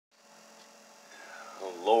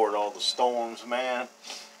Oh Lord, all the storms, man.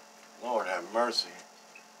 Lord have mercy.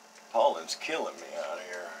 Pollen's killing me out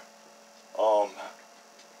here.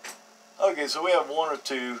 Okay, so we have one or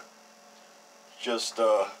two just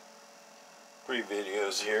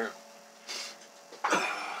pre-videos here.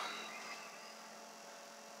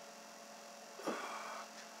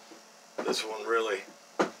 This one really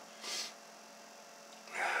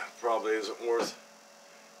probably isn't worth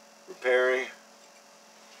repairing.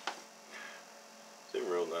 It's in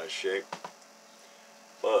real nice shape.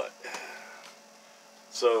 But,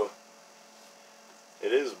 so,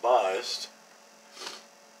 it is biased,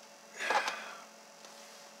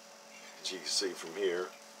 as you can see from here,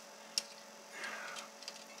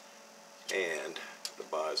 and the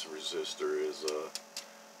bias resistor is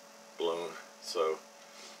blown. So,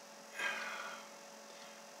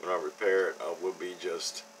 when I repair it, I will be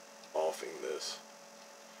just offing this.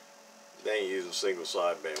 They ain't using single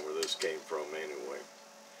sideband where this came from anyway.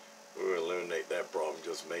 We're going to eliminate that problem,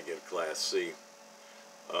 just make it a Class C.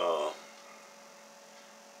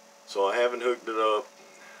 So I haven't hooked it up.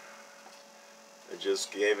 I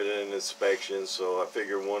just gave it an inspection, so I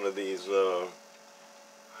figured one of these, I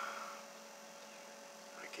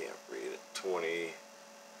can't read it, 20,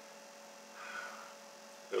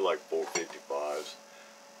 they're like 455s.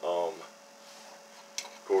 Of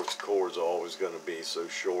course, the cords are always going to be so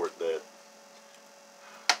short that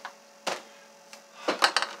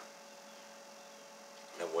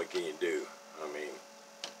what can you do? I mean,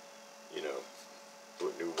 you know,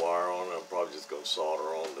 put new wire on it. I'm probably just going to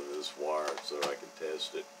solder onto this wire so that I can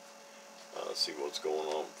test it, see what's going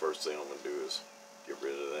on. First thing I'm going to do is get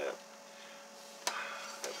rid of that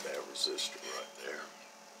bad resistor right there,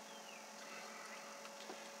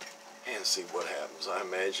 and see what happens. I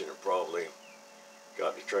imagine it probably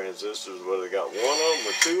got the transistors, whether they got one of them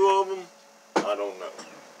or two of them, I don't know.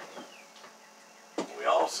 We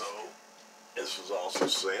also, this was also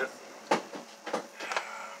sent,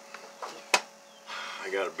 I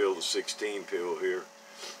got to build a 16 pill here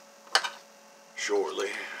shortly.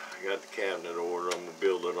 I got the cabinet ordered. I'm going to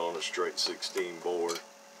build it on a straight 16 board,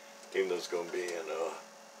 even though it's going to be in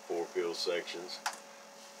 4 pill sections.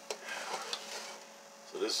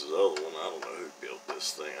 So this is the other one. I don't know who built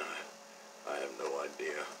this thing. I have no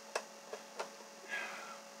idea.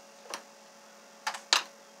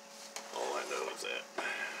 All I know is that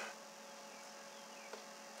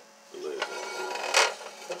the lid's on.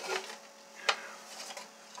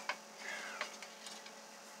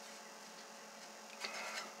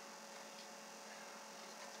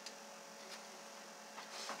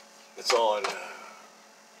 That's all I know.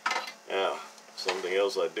 Now, something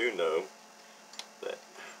else I do know, that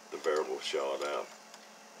the variable shot out.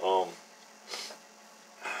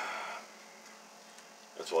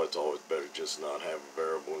 That's why it's always better just not have a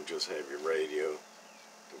variable and just have your radio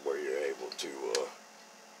to where you're able to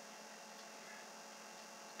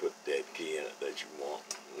put that key in it that you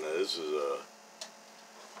want. Now this is a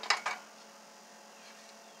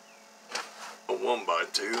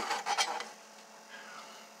 1x2.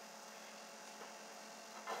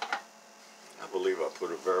 I believe I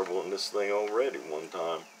put a variable in this thing already one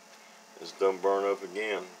time. It's done burn up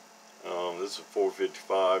again. This is a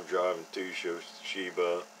 455 driving 2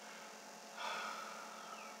 Toshiba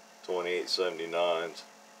 2879s.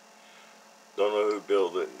 Don't know who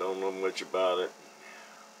built it, don't know much about it.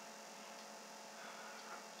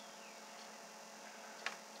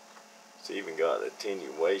 It's even got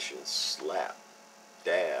attenuation slap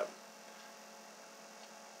dab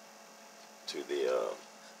to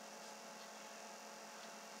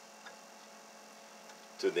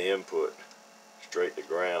the input, straight to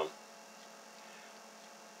ground.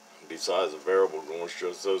 Besides the variable going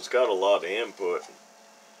straight, so it's got a lot of input.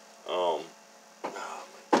 Oh my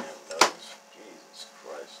damn nose! Jesus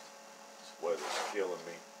Christ, this weather's killing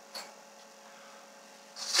me.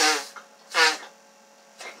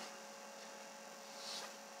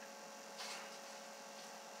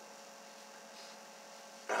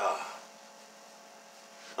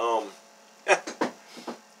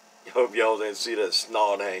 I hope y'all didn't see that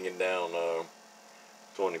snot hanging down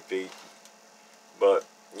 20 feet. But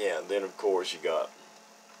yeah, then of course you got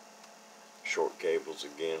short cables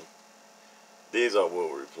again. These I will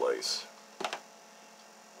replace.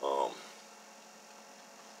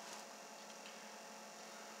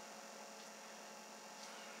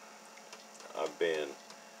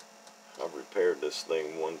 I've repaired this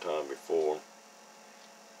thing one time before.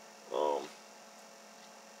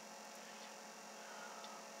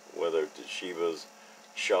 Whether Toshiba's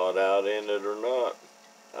shot out in it or not,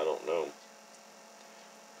 I don't know.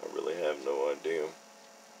 I really have no idea.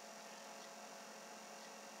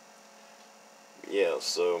 yeah,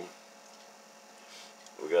 so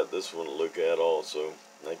we got this one to look at also.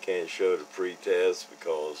 I can't show the pre-test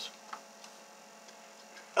because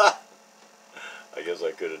I guess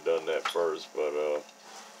I could have done that first, but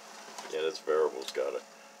yeah, this variable's got a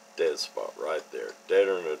dead spot right there,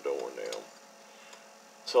 deader than a doornail.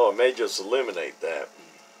 So I may just eliminate that,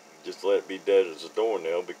 just let it be dead as a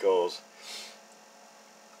doornail, because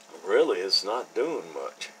really it's not doing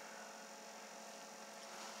much.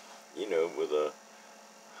 You know, with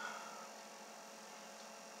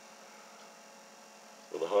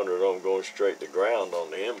 100 ohm going straight to ground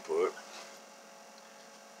on the input,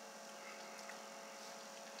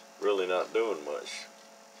 really not doing much.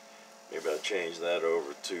 Maybe I'll change that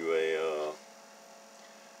over to a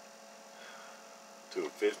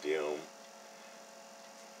 50 ohm.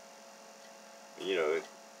 You know,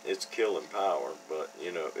 it's killing power, but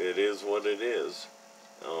you know, it is what it is.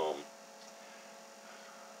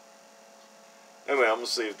 Anyway, I'm gonna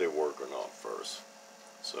see if they work or not first.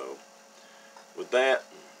 So with that,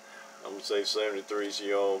 I'm gonna say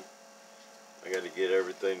 73 ohm. I got to get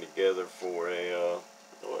everything together for a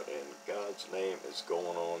what in God's name is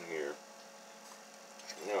going on here?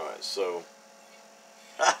 Alright, so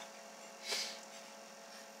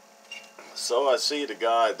so I see the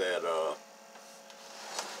guy that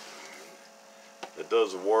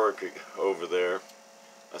does the work over there.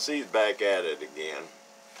 I see he's back at it again.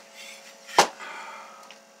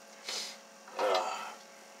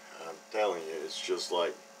 I'm telling you, it's just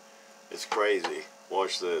like, it's crazy.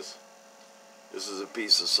 Watch this. This is a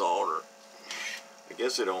piece of solder. I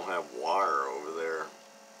guess they don't have wire over there.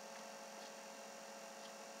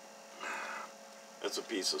 That's a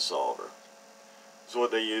piece of solder. It's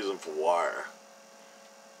what they use them for wire.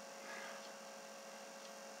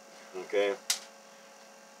 Okay.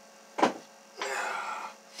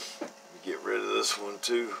 Get rid of this one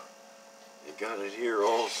too. You got it here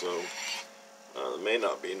also. There may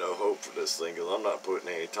not be no hope for this thing because I'm not putting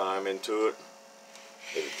any time into it.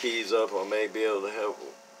 If it keys up, I may be able to help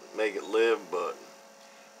make it live, but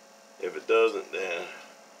if it doesn't, then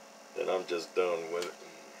I'm just done with it.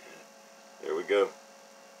 There we go.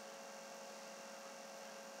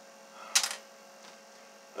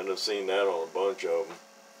 I've seen that on a bunch of them.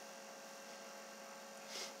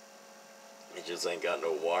 It just ain't got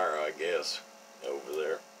no wire, I guess, over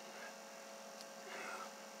there.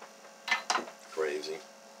 Crazy.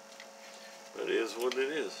 But it is what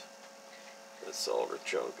it is. That solder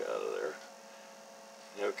chunk out of there.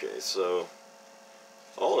 Okay, so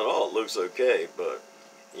all in all it looks okay, but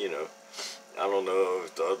you know, I don't know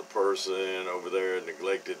if the other person over there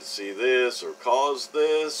neglected to see this or caused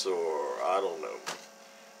this, or I don't know.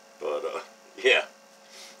 But yeah,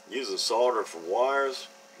 using solder for wires,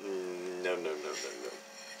 no.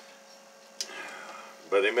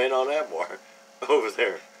 But they may not have wire over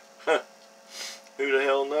there. Who the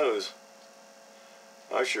hell knows?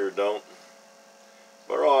 I sure don't.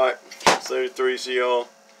 But alright, 73 y'all.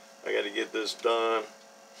 I got to get this done.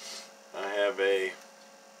 I have a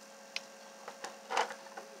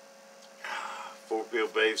 4-pill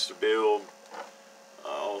base to build. I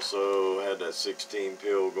also had that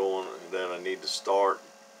 16-pill going that I need to start.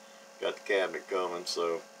 Got the cabinet coming,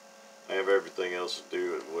 so I have everything else to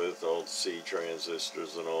do it with, all the C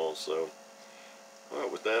transistors and all. So,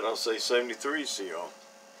 alright, with that, I'll say 73 y'all.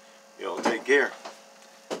 Y'all take care.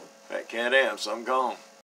 Fat Cat Amps, I'm gone.